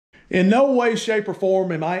In no way, shape, or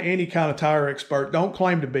form am I any kind of tire expert. Don't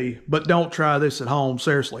claim to be, but don't try this at home,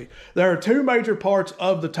 seriously. There are two major parts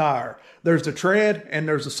of the tire. There's the tread and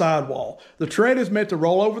there's the sidewall. The tread is meant to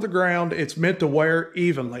roll over the ground. It's meant to wear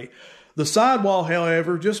evenly. The sidewall,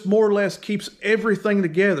 however, just more or less keeps everything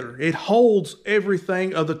together. It holds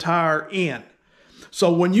everything of the tire in.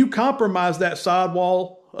 So when you compromise that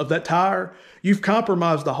sidewall of that tire, you've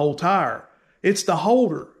compromised the whole tire. It's the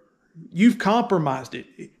holder. You've compromised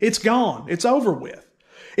it. It's gone. It's over with.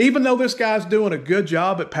 Even though this guy's doing a good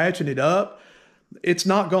job at patching it up, it's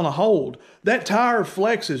not going to hold. That tire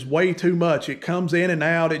flexes way too much. It comes in and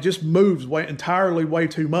out. It just moves entirely way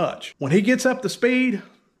too much. When he gets up to speed,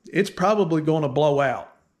 it's probably going to blow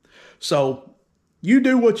out. So you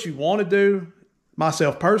do what you want to do.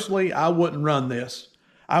 Myself personally, I wouldn't run this.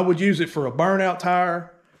 I would use it for a burnout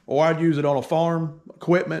tire, or I'd use it on a farm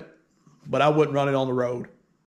equipment, but I wouldn't run it on the road.